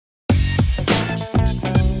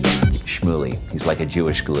Shmooly. He's like a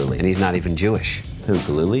Jewish Galooly. And he's not even Jewish. Who,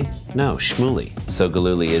 Galooly? No, Shmooly. So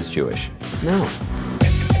Galooly is Jewish. No.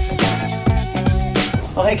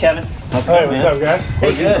 Oh, hey, Kevin. How's it going, man? What's up, guys?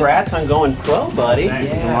 Hey, congrats on going pro, buddy.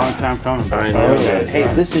 Thanks. It's a long time coming. I know.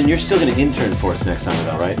 Hey, listen, you're still going to intern for us next summer,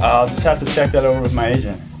 though, right? I'll just have to check that over with my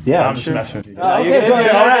agent. Yeah, I'm just messing with you. Okay, good.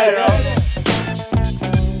 All right.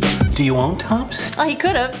 Do you own Topps? Oh, he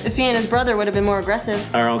could have, if he and his brother would have been more aggressive.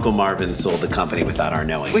 Our Uncle Marvin sold the company without our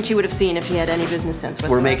knowing. Which he would have seen if he had any business sense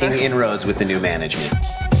whatsoever. We're making inroads with the new management.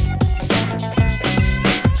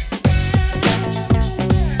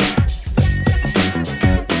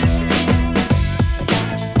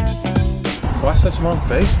 Why such long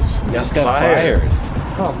faces? You just got fired.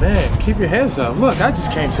 Oh man, keep your heads up. Look, I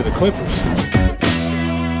just came to the Clippers.